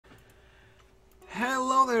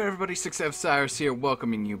Hello there everybody, 6F Cyrus here,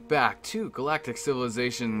 welcoming you back to Galactic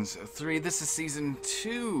Civilizations 3. This is Season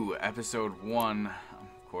 2, Episode 1.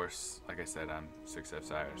 Of course, like I said, I'm 6F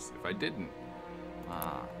Cyrus, if I didn't.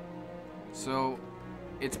 So,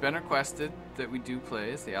 it's been requested that we do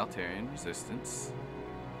play as the Altarian Resistance,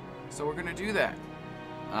 so we're gonna do that.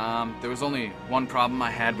 There was only one problem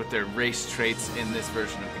I had with their race traits in this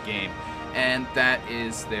version of the game, and that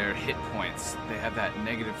is their hit points. They have that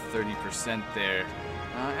negative 30% there.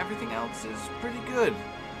 Everything else is pretty good.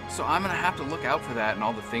 So I'm going to have to look out for that in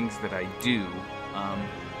all the things that I do.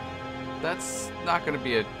 That's not going to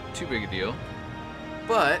be too big a deal.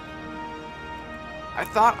 But I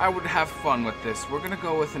thought I would have fun with this. We're going to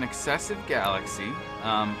go with an excessive galaxy.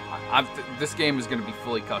 This game is going to be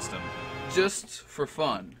fully custom, just for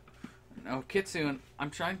fun. Now, Kitsune,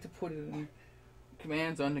 I'm trying to put in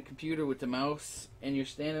commands on the computer with the mouse, and you're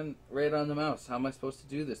standing right on the mouse. How am I supposed to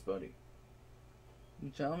do this, buddy? You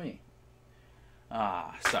tell me.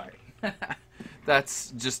 Sorry. That's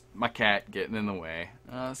just my cat getting in the way.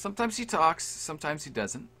 Sometimes he talks, sometimes he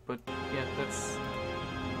doesn't. But yeah, that's...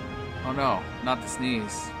 Oh no, not the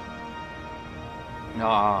sneeze.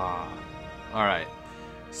 Alright.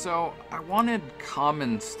 So, I wanted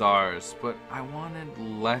common stars, but I wanted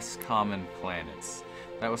less common planets.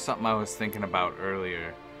 That was something I was thinking about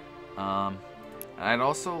earlier. I'd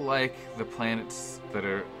also like the planets that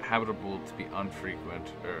are habitable to be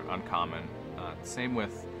unfrequent or uncommon. Same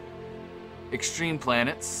with extreme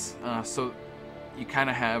planets, so you kind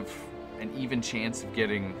of have an even chance of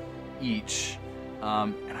getting each.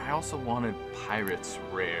 And I also wanted pirates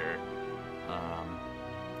rare.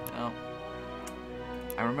 Well,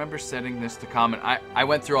 I remember setting this to common. I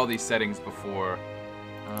went through all these settings before.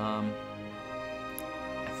 I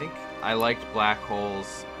think I liked black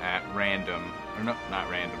holes at random. Or no, not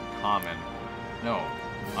random, common. No,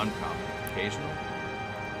 uncommon. Occasional?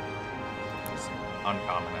 It's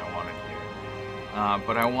uncommon I wanted here.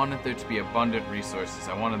 But I wanted there to be abundant resources.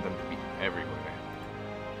 I wanted them to be everywhere.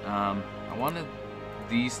 I wanted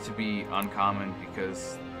these to be uncommon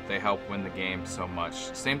because they help win the game so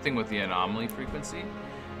much. Same thing with the anomaly frequency.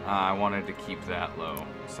 I wanted to keep that low.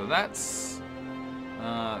 So that's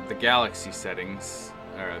the galaxy settings,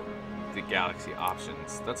 or the galaxy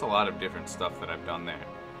options. That's a lot of different stuff that I've done there.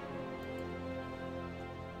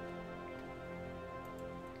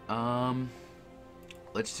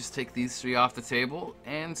 Let's just take these three off the table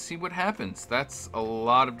and see what happens. That's a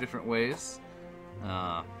lot of different ways.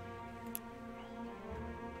 Now,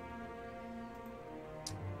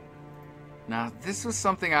 this was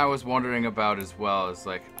something I was wondering about as well. Is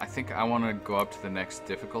like, I think I want to go up to the next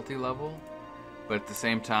difficulty level, but at the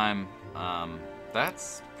same time,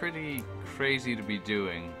 that's pretty crazy to be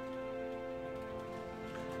doing.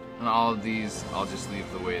 And all of these, I'll just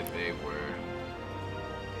leave the way they were.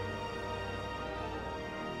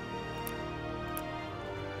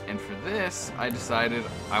 And for this, I decided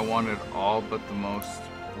I wanted all but the most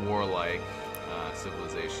warlike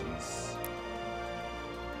civilizations,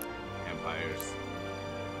 empires,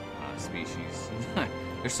 species.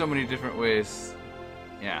 There's so many different ways,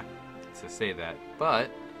 yeah, to say that.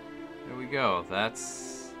 But there we go.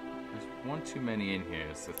 There's one too many in here.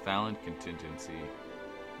 It's the Thalian contingency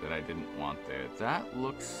that I didn't want there. That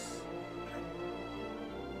looks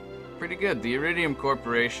pretty good. The Iridium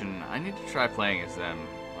Corporation, I need to try playing as them.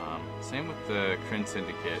 Same with the Kryn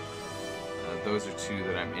Syndicate. Those are two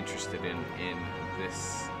that I'm interested in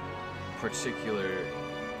this particular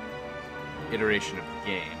iteration of the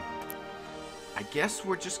game. I guess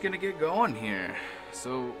we're just gonna get going here.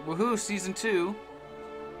 So, woohoo, Season 2.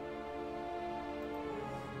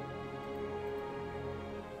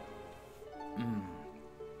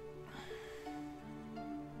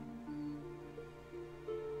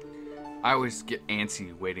 I always get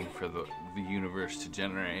antsy waiting for the universe to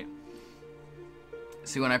generate.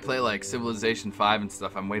 See, when I play like Civilization 5 and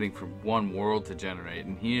stuff, I'm waiting for one world to generate,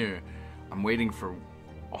 and here I'm waiting for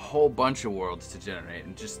a whole bunch of worlds to generate,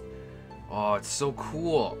 and just, oh, it's so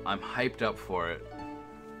cool. I'm hyped up for it.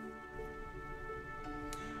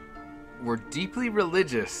 We're deeply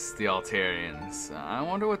religious, the Altarians. I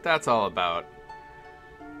wonder what that's all about.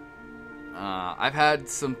 I've had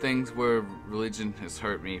some things where religion has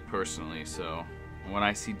hurt me personally, so when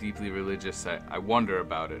I see deeply religious, I wonder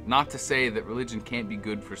about it. Not to say that religion can't be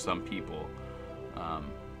good for some people.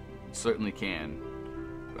 It certainly can,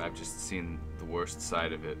 but I've just seen the worst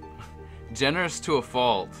side of it. Generous to a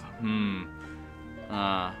fault.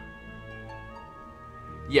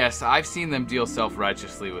 Yes, I've seen them deal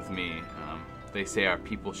self-righteously with me. They say our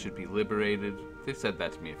people should be liberated. They've said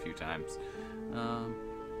that to me a few times.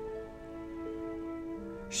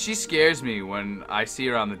 She scares me when I see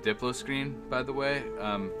her on the Diplo screen, by the way,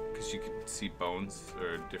 because you can see bones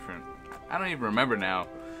or different... I don't even remember now,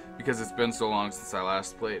 because it's been so long since I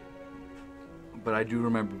last played. But I do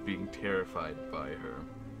remember being terrified by her.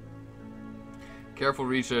 Careful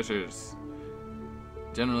researchers.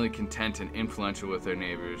 Generally content and influential with their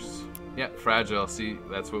neighbors. Yeah, fragile. See,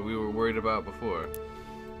 that's what we were worried about before.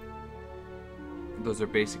 Those are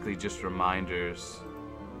basically just reminders.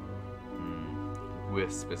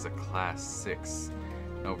 Wisp is a class 6.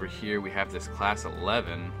 And over here we have this class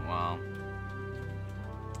 11. Well,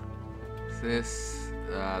 this,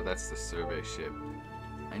 that's the survey ship.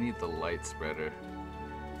 I need the light spreader.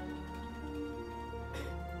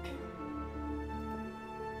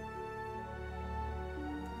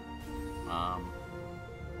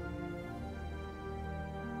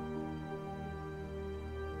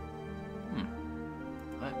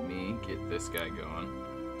 Let me get this guy going.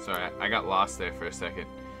 Sorry, I got lost there for a second.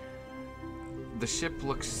 The ship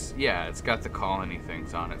looks, yeah, it's got the colony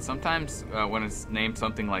things on it. Sometimes when it's named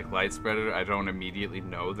something like Light Spreader, I don't immediately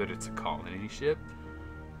know that it's a colony ship.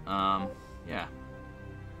 Yeah.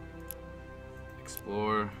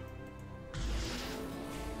 Explore.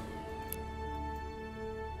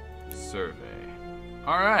 Survey.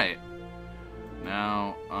 Alright.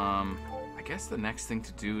 Now, I guess the next thing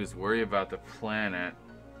to do is worry about the planet.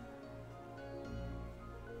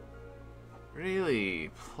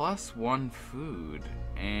 Really? +1 food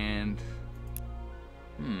and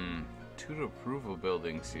 2 approval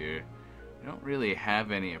buildings here. I don't really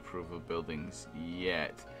have any approval buildings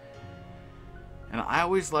yet. And I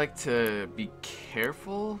always like to be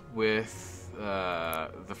careful with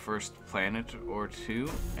the first planet or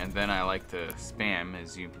two, and then I like to spam,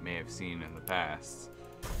 as you may have seen in the past.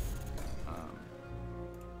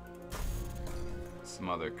 Some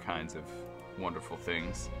other kinds of wonderful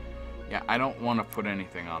things. Yeah, I don't want to put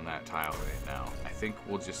anything on that tile right now. I think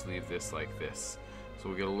we'll just leave this like this. So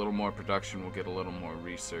we'll get a little more production, we'll get a little more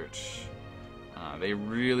research. They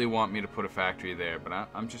really want me to put a factory there, but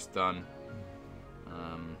I'm just done.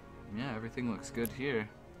 Yeah, everything looks good here.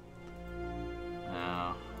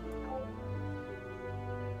 Now,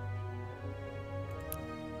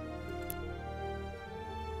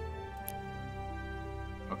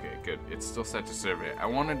 okay, good. It's still set to survey. I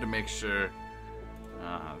wanted to make sure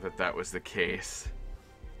that was the case.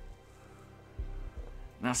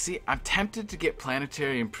 Now see, I'm tempted to get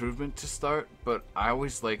planetary improvement to start, but I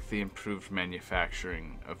always like the improved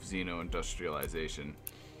manufacturing of xeno-industrialization.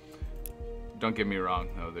 Don't get me wrong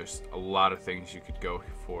though, there's a lot of things you could go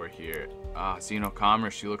for here.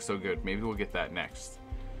 Xeno-commerce, you look so good. Maybe we'll get that next.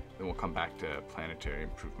 Then we'll come back to planetary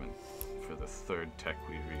improvement for the third tech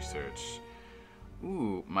we research.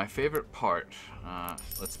 Ooh, my favorite part.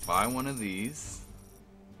 Let's buy one of these.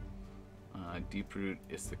 Deeproot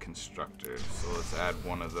is the constructor, so let's add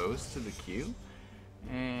one of those to the queue.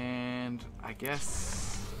 And I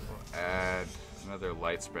guess we'll add another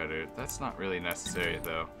light spreader. That's not really necessary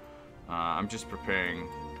though. I'm just preparing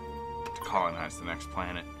to colonize the next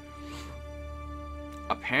planet.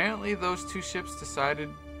 Apparently those two ships decided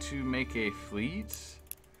to make a fleet.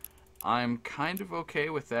 I'm kind of okay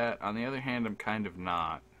with that. On the other hand, I'm kind of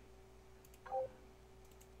not.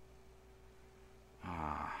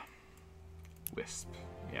 Wisp,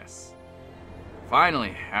 yes.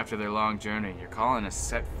 Finally, after their long journey, your colonists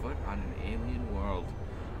set foot on an alien world.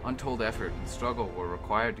 Untold effort and struggle were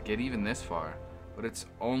required to get even this far, but it's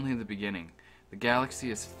only the beginning. The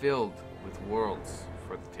galaxy is filled with worlds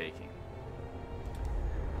for the taking.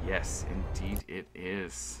 Yes, indeed it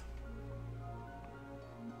is.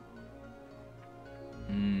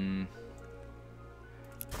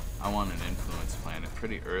 I want an influence planet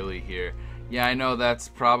pretty early here. Yeah, I know that's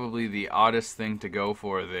probably the oddest thing to go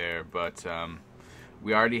for there, but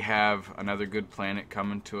we already have another good planet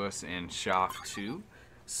coming to us in Shock 2.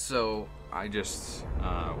 So I just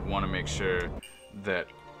want to make sure that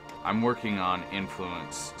I'm working on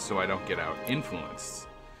influence so I don't get out influenced.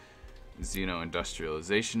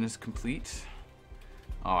 Xeno-industrialization is complete.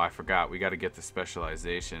 Oh, I forgot. We got to get the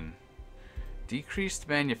specialization. Decreased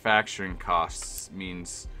manufacturing costs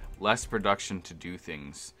means less production to do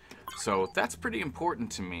things. So that's pretty important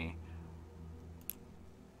to me.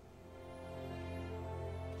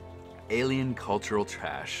 Alien cultural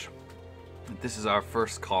trash. This is our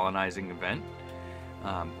first colonizing event.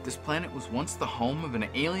 This planet was once the home of an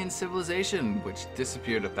alien civilization which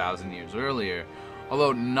disappeared 1,000 years earlier.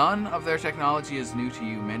 Although none of their technology is new to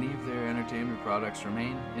you, many of their entertainment products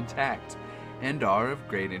remain intact and are of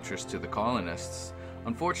great interest to the colonists.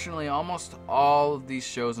 Unfortunately, almost all of these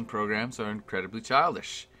shows and programs are incredibly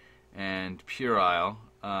childish and puerile,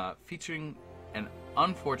 featuring an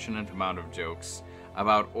unfortunate amount of jokes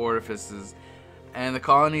about orifices, and the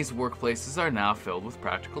colony's workplaces are now filled with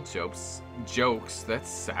practical jokes that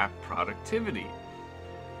sap productivity.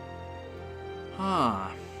 Huh.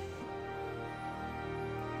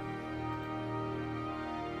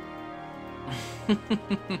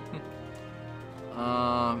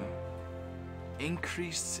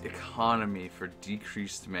 Increased economy for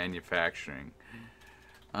decreased manufacturing.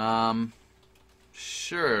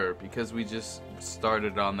 Sure, because we just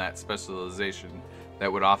started on that specialization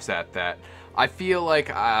that would offset that. I feel like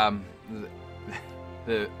the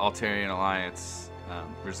Altarian Alliance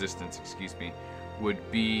resistance, excuse me,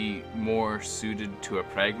 would be more suited to a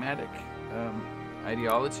pragmatic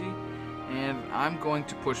ideology, and I'm going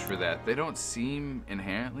to push for that. They don't seem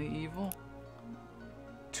inherently evil.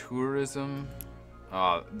 Tourism.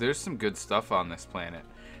 There's some good stuff on this planet.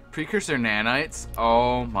 Precursor nanites.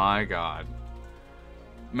 Oh my god.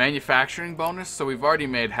 Manufacturing bonus, so we've already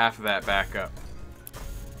made half of that back up.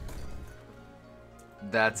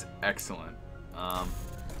 That's excellent. I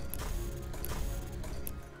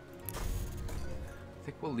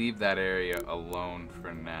think we'll leave that area alone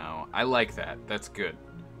for now. I like that. That's good.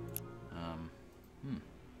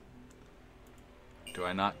 Do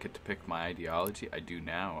I not get to pick my ideology? I do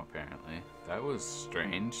now, apparently. That was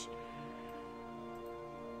strange.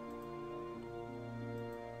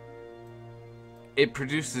 It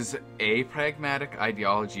produces a pragmatic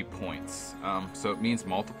ideology points. So it means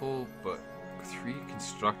multiple, but 3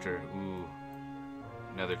 constructor. Ooh.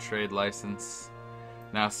 Another trade license.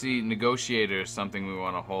 Now, see, negotiator is something we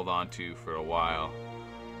want to hold on to for a while.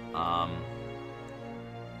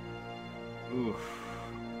 Oof.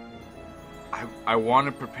 I want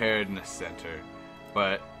a preparedness center,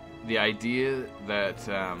 but the idea that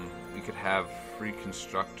we could have free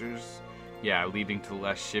constructors, yeah, leading to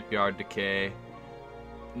less shipyard decay.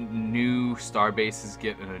 New star bases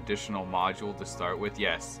get an additional module to start with.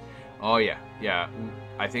 Yes. Oh yeah, yeah.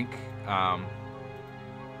 I think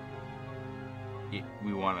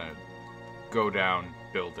we want to go down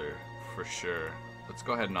builder for sure. Let's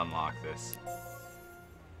go ahead and unlock this.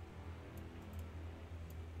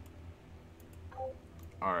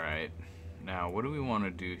 Alright, now what do we want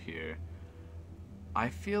to do here? I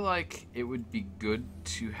feel like it would be good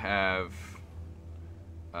to have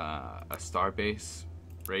a starbase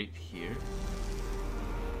right here.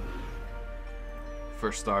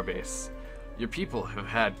 For starbase, your people have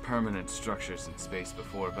had permanent structures in space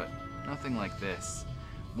before, but nothing like this.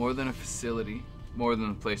 More than a facility, more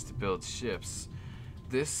than a place to build ships.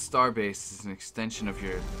 This starbase is an extension of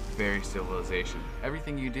your very civilization.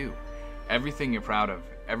 Everything you do. Everything you're proud of,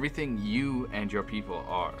 everything you and your people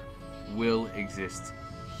are, will exist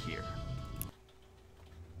here.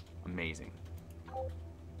 Amazing.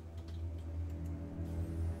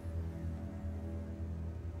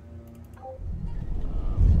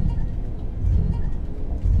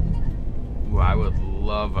 Ooh, I would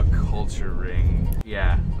love a culture ring.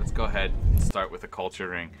 Yeah, let's go ahead and start with a culture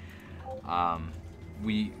ring.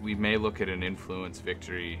 We may look at an influence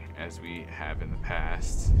victory as we have in the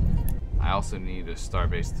past. I also need a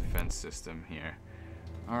starbase defense system here.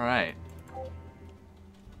 Alright.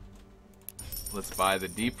 Let's buy the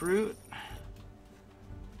deep root.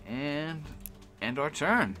 And end our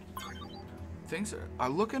turn. Things are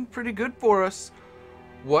looking pretty good for us.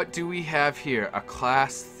 What do we have here? A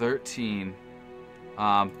class 13.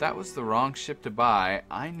 That was the wrong ship to buy.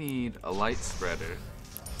 I need a light spreader.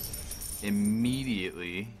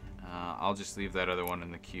 Immediately. I'll just leave that other one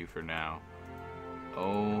in the queue for now.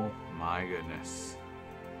 Oh my goodness.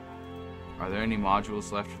 Are there any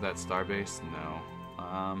modules left for that starbase? No.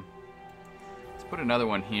 Let's put another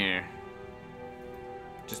one here.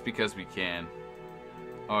 Just because we can.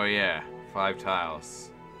 Oh yeah, 5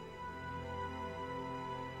 tiles.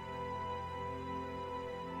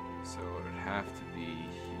 So it would have to be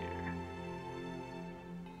here.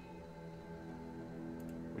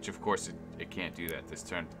 Which of course it can't do that this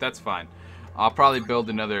turn. But that's fine. I'll probably build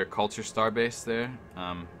another culture starbase there,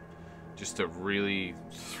 just to really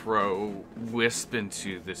throw Wisp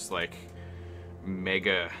into this like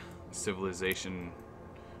mega civilization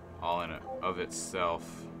all in of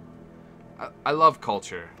itself. I love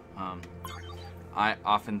culture. I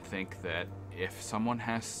often think that if someone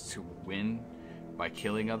has to win by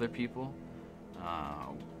killing other people,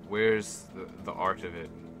 where's the art of it?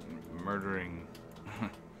 Murdering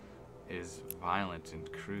is violent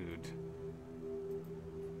and crude.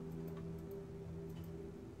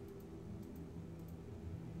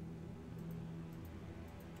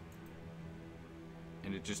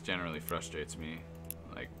 And it just generally frustrates me,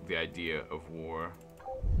 like the idea of war.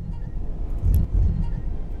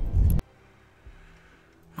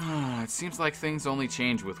 seems like things only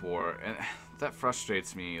change with war, and that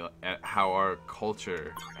frustrates me at how our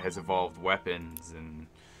culture has evolved weapons and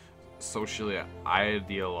social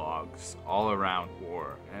ideologues all around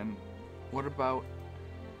war. And what about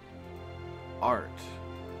art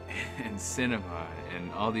and cinema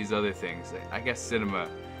and all these other things? I guess cinema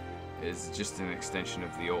is just an extension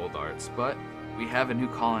of the old arts, but we have a new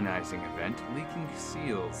colonizing event, leaking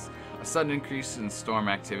seals. A sudden increase in storm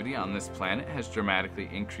activity on this planet has dramatically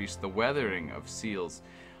increased the weathering of seals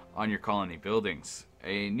on your colony buildings.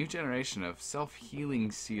 A new generation of self-healing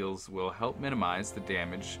seals will help minimize the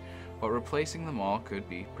damage, but replacing them all could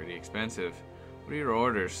be pretty expensive. What are your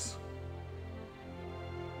orders?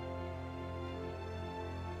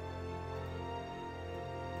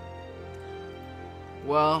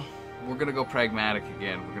 Well, we're gonna go pragmatic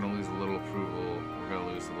again. We're gonna lose a little approval. We're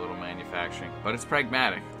gonna lose a little manufacturing, but it's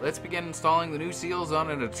pragmatic. Let's begin installing the new seals on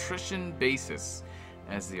an attrition basis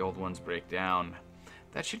as the old ones break down.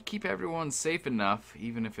 That should keep everyone safe enough,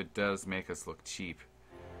 even if it does make us look cheap.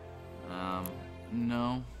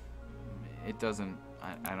 No, it doesn't.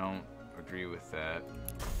 I don't agree with that.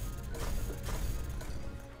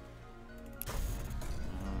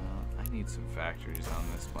 I need some factories on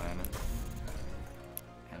this planet.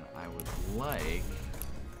 And I would like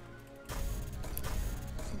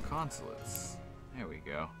some consulates. There we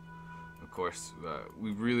go. Of course,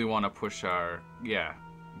 we really want to push our,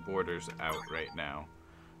 borders out right now.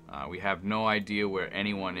 We have no idea where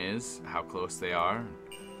anyone is, how close they are.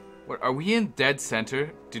 What, are we in dead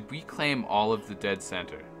center? Did we claim all of the dead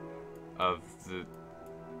center of the...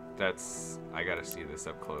 That's... I gotta see this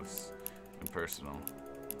up close and personal.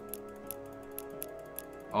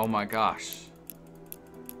 Oh my gosh.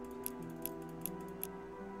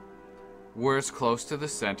 We're as close to the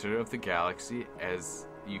center of the galaxy as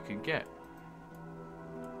you could get.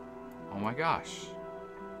 Oh my gosh.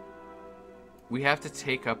 We have to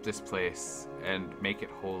take up this place and make it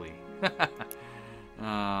holy.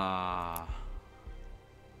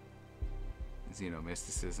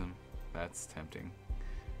 Xenomysticism. That's tempting.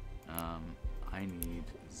 I need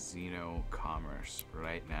Xenocommerce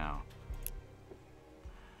right now.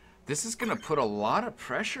 This is going to put a lot of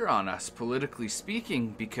pressure on us, politically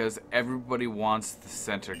speaking, because everybody wants the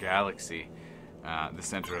center galaxy. The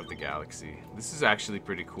center of the galaxy. This is actually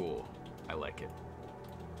pretty cool. I like it.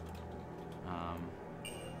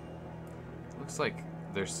 Looks like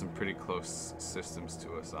there's some pretty close systems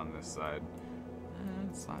to us on this side.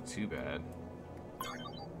 It's not too bad.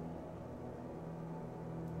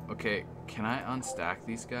 Okay, can I unstack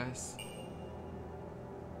these guys?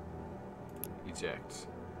 Eject.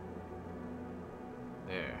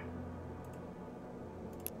 There.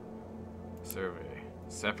 Survey.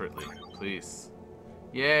 Separately, please.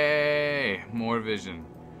 Yay! More vision.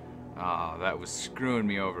 Ah, that was screwing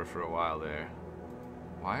me over for a while there.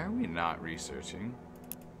 Why are we not researching?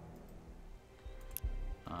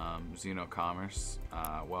 Xenocommerce.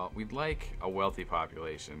 Well, we'd like a wealthy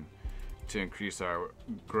population to increase our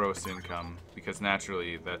gross income, because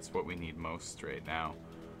naturally that's what we need most right now.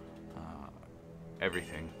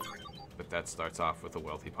 Everything. But that starts off with a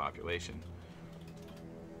wealthy population.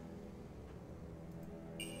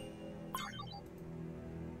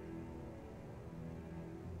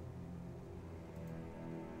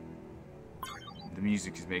 The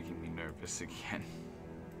music is making me nervous again.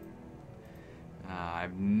 I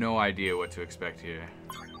have no idea what to expect here.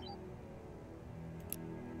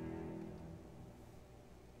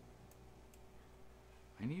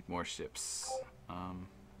 I need more ships. A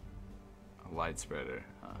light spreader.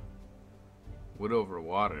 Wood over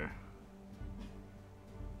water.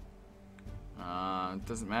 It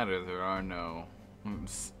doesn't matter. There are no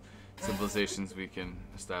civilizations we can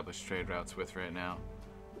establish trade routes with right now.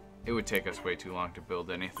 It would take us way too long to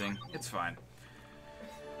build anything. It's fine.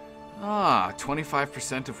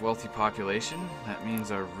 25% of wealthy population. That means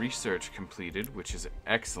our research completed, which is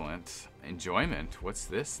excellent. Enjoyment. What's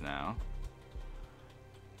this now?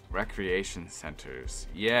 Recreation centers.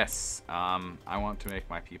 Yes. I want to make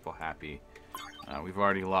my people happy. We've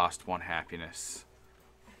already lost one happiness.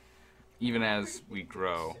 Even as we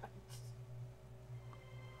grow.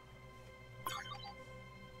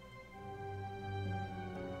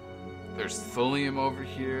 There's thulium over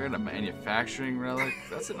here and a manufacturing relic.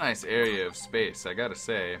 That's a nice area of space, I gotta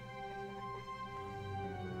say.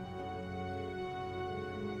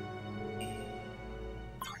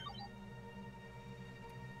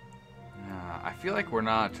 I feel like we're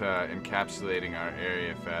not encapsulating our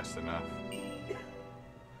area fast enough.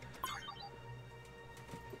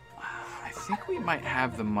 I think we might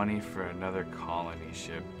have the money for another colony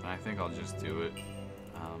ship. I think I'll just do it.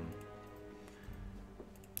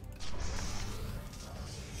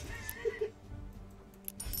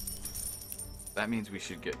 that means we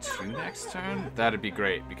should get 2 next turn? That'd be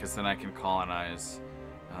great, because then I can colonize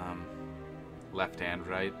left and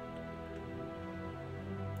right.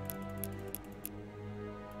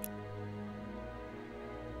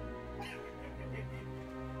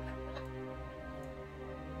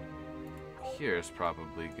 Here's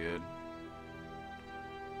probably good.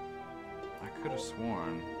 I could have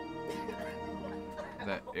sworn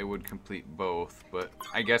that it would complete both, but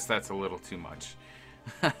I guess that's a little too much.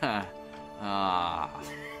 Ah,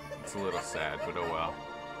 it's a little sad, but oh well.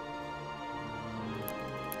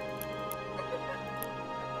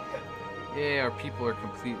 Yay, our people are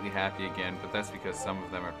completely happy again, but that's because some of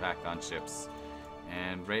them are packed on ships.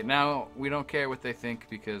 And right now, we don't care what they think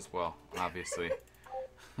because, well, obviously,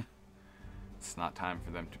 it's not time for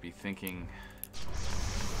them to be thinking.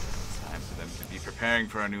 It's time for them to be preparing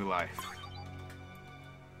for a new life.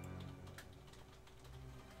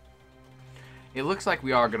 It looks like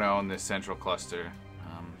we are going to own this central cluster.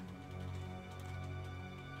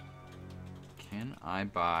 Can I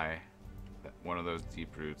buy one of those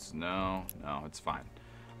deep roots? No, it's fine.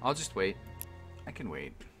 I'll just wait. I can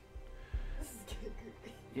wait.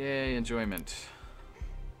 Yay, enjoyment.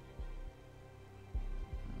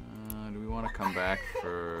 Do we want to come back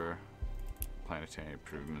for planetary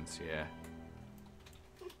improvements? Yeah.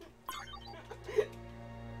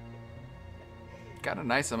 Got a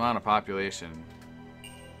nice amount of population.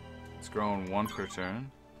 It's growing 1 per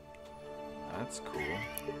turn. That's cool.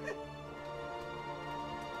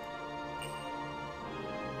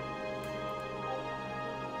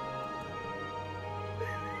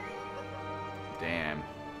 Damn.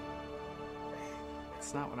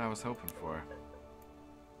 That's not what I was hoping for.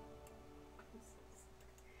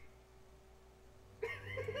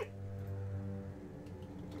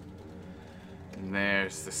 And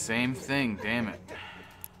there's the same thing, damn it.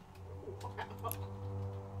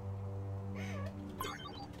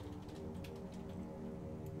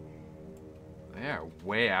 They are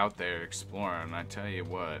way out there exploring, I tell you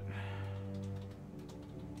what.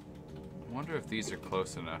 I wonder if these are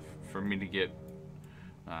close enough for me to get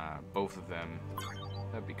both of them.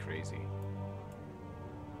 That'd be crazy.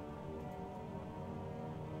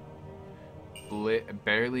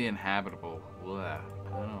 Barely inhabitable. Blah.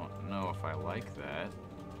 I don't know if I like that.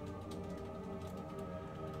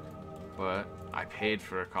 But I paid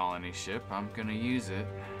for a colony ship. I'm gonna use it.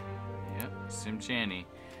 Yep, Simchani.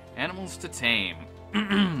 Animals to tame.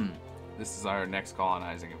 This is our next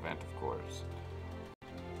colonizing event, of course.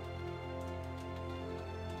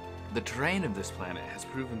 The terrain of this planet has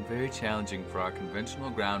proven very challenging for our conventional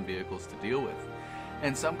ground vehicles to deal with,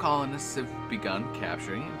 and some colonists have begun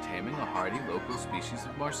capturing and taming a hardy local species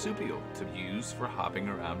of marsupial to use for hopping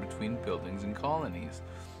around between buildings and colonies.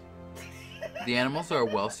 The animals are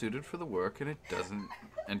well suited for the work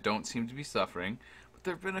and don't seem to be suffering, but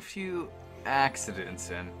there have been a few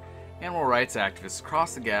accidents, and animal rights activists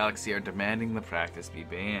across the galaxy are demanding the practice be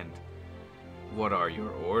banned. What are your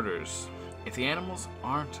orders? If the animals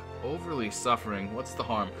aren't overly suffering, what's the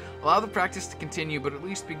harm? Allow the practice to continue, but at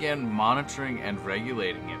least begin monitoring and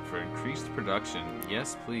regulating it for increased production.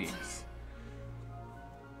 Yes, please.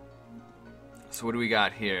 So what do we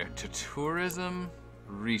got here? To tourism,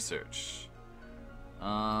 research.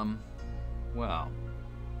 Well.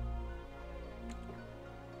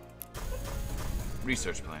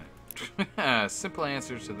 Research planet. Simple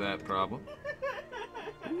answer to that problem.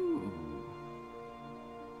 Ooh.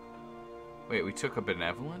 Wait, we took a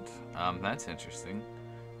benevolent? That's interesting.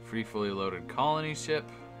 Free fully loaded colony ship.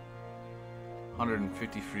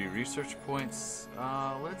 150 free research points.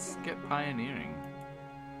 Let's get pioneering.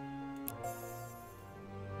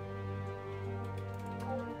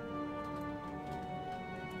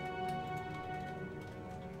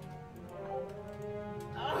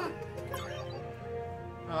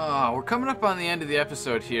 We're coming up on the end of the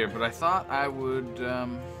episode here, but I thought I would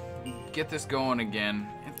get this going again.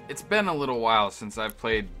 It's been a little while since I've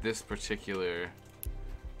played this particular...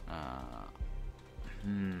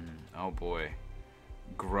 oh boy.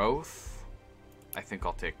 Growth? I think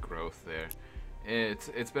I'll take growth there.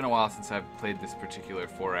 It's been a while since I've played this particular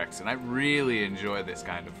 4X, and I really enjoy this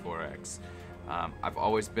kind of 4X. I've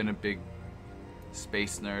always been a big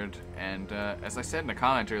space nerd, and as I said in a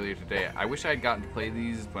comment earlier today, I wish I had gotten to play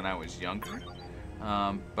these when I was younger.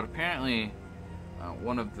 But apparently,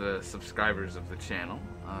 one of the subscribers of the channel,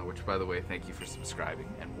 which by the way, thank you for subscribing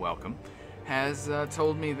and welcome, has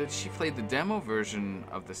told me that she played the demo version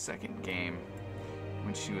of the second game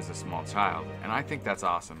when she was a small child, and I think that's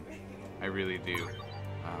awesome. I really do.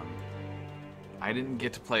 I didn't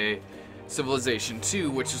get to play Civilization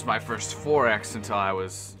 2, which was my first 4X until I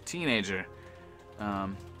was a teenager.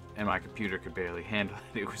 and my computer could barely handle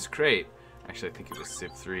it. It was great. Actually, I think it was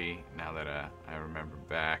Civ 3, now that I remember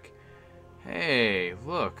back. Hey,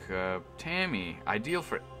 look, Tammy. Ideal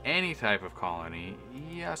for any type of colony.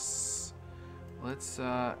 Yes. Let's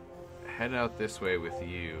head out this way with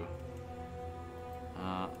you.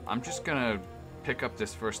 I'm just gonna pick up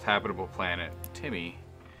this first habitable planet, Timmy.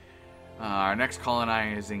 Our next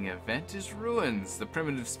colonizing event is ruins. The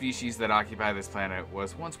primitive species that occupy this planet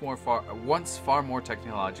was once far more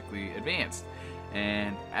technologically advanced,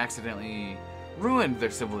 and accidentally ruined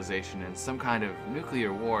their civilization in some kind of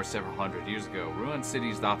nuclear war several hundred years ago. Ruined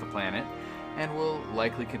cities dot the planet, and will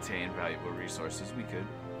likely contain valuable resources we could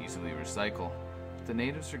easily recycle. The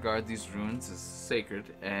natives regard these ruins as sacred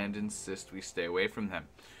and insist we stay away from them.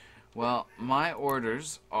 Well, my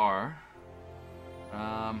orders are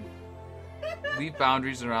leave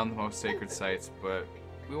boundaries around the most sacred sites, but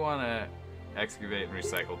we want to excavate and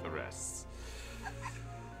recycle the rest.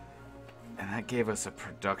 And that gave us a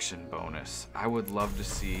production bonus. I would love to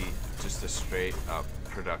see just a straight up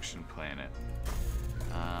production planet.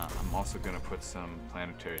 I'm also going to put some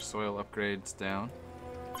planetary soil upgrades down.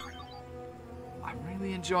 I'm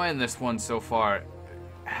really enjoying this one so far.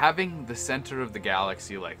 Having the center of the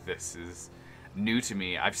galaxy like this is new to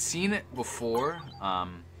me. I've seen it before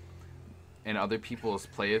in other people's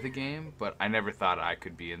play of the game, but I never thought I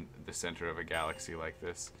could be in the center of a galaxy like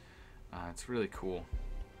this. It's really cool.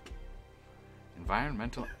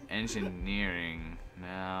 Environmental engineering.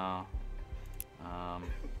 Now,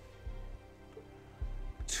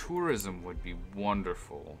 tourism would be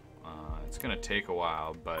wonderful. It's going to take a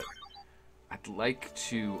while, but I'd like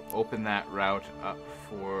to open that route up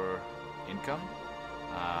for income.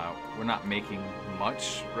 We're not making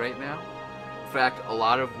much right now. In fact, a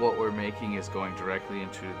lot of what we're making is going directly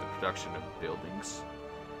into the production of buildings.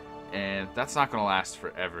 And that's not going to last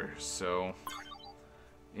forever, so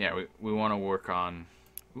yeah, we want to work on...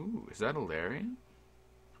 Ooh, is that Altarian?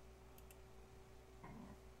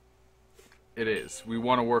 It is. We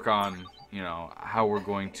want to work on, you know, how we're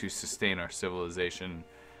going to sustain our civilization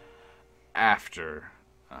after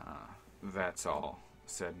that's all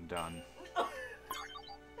said and done.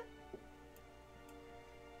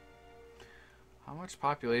 How much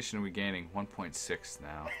population are we gaining? 1.6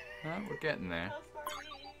 now. We're getting there.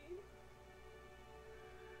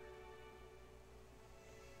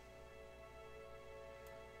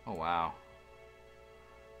 Oh wow.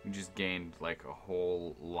 We just gained like a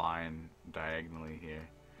whole line diagonally here.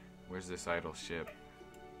 Where's this idle ship?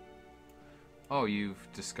 Oh, you've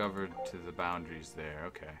discovered to the boundaries there.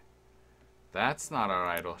 Okay. That's not our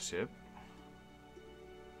idle ship.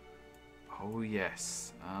 Oh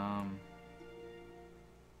yes.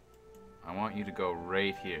 I want you to go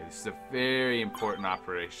right here. This is a very important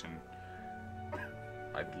operation.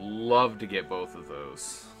 I'd love to get both of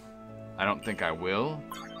those. I don't think I will,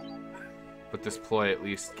 but this ploy at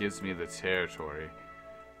least gives me the territory.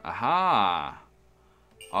 Aha!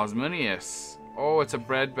 Osmonius. Oh, it's a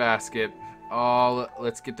bread basket. Oh,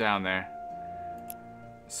 let's get down there.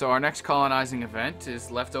 So our next colonizing event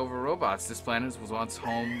is leftover robots. This planet was once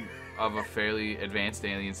home of a fairly advanced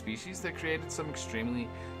alien species that created some extremely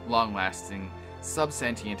long-lasting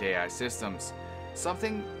sub-sentient AI systems.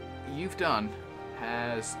 Something you've done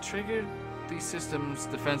has triggered these systems'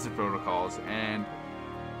 defensive protocols, and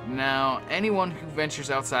now anyone who ventures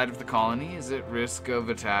outside of the colony is at risk of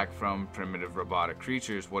attack from primitive robotic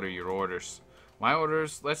creatures. What are your orders? My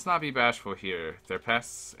orders? Let's not be bashful here. They're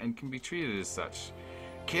pests and can be treated as such.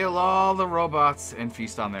 Kill all the robots and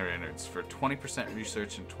feast on their innards for 20%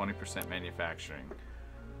 research and 20% manufacturing.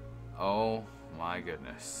 Oh my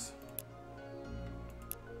goodness.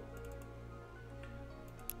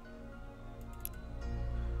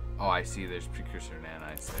 Oh, I see there's precursor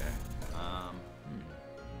nanites there.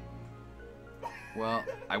 Well,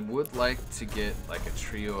 I would like to get like a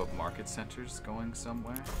trio of market centers going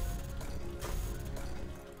somewhere.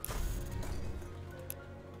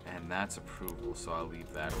 And that's approval, so I'll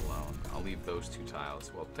leave that alone. I'll leave those 2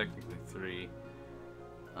 tiles. Well, technically 3.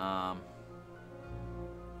 Wow,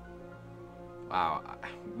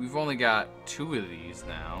 we've only got 2 of these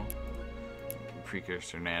now.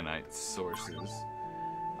 Precursor nanite sources.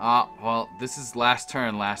 Well, this is last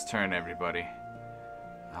turn, everybody.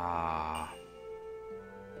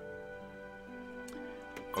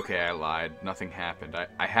 Okay, I lied. Nothing happened.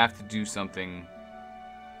 I have to do something.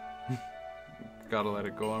 Gotta let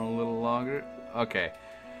it go on a little longer. Okay.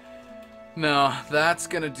 No, that's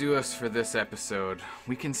gonna do us for this episode.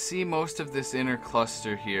 We can see most of this inner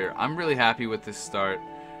cluster here. I'm really happy with this start.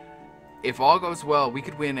 If all goes well, we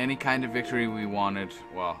could win any kind of victory we wanted.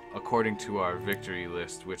 Well, according to our victory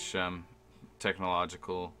list, which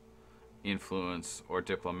technological influence or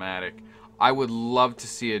diplomatic. I would love to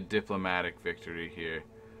see a diplomatic victory here.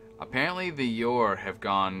 Apparently the Yor have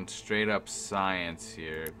gone straight up science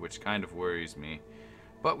here, which kind of worries me.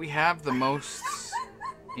 But we have the most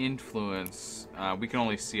influence. We can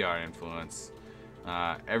only see our influence.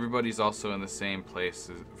 Everybody's also in the same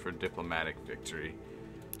place for diplomatic victory.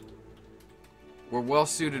 We're well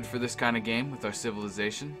suited for this kind of game with our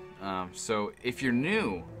civilization. So if you're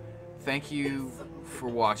new, thank you for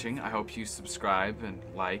watching. I hope you subscribe and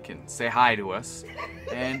like and say hi to us.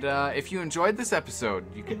 And if you enjoyed this episode,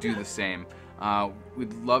 you could do the same.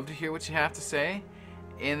 We'd love to hear what you have to say.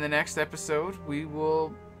 In the next episode, we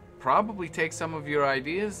will probably take some of your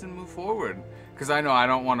ideas and move forward. Because I know I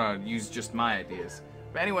don't want to use just my ideas.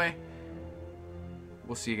 But anyway,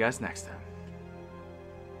 we'll see you guys next time.